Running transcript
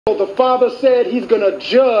The Father said he's going to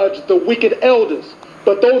judge the wicked elders.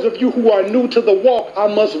 But those of you who are new to the walk, I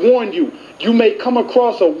must warn you, you may come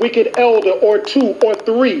across a wicked elder or two or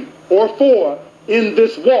three or four in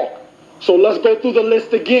this walk. So let's go through the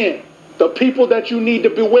list again. The people that you need to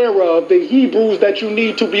beware of, the Hebrews that you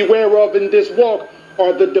need to beware of in this walk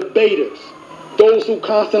are the debaters, those who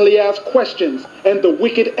constantly ask questions, and the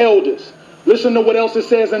wicked elders. Listen to what else it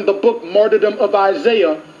says in the book Martyrdom of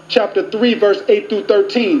Isaiah, chapter 3, verse 8 through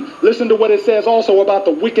 13. Listen to what it says also about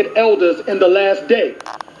the wicked elders in the last day.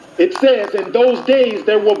 It says, in those days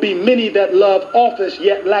there will be many that love office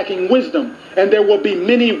yet lacking wisdom, and there will be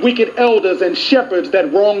many wicked elders and shepherds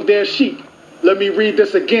that wrong their sheep. Let me read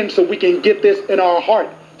this again so we can get this in our heart,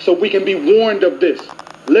 so we can be warned of this.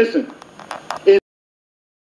 Listen.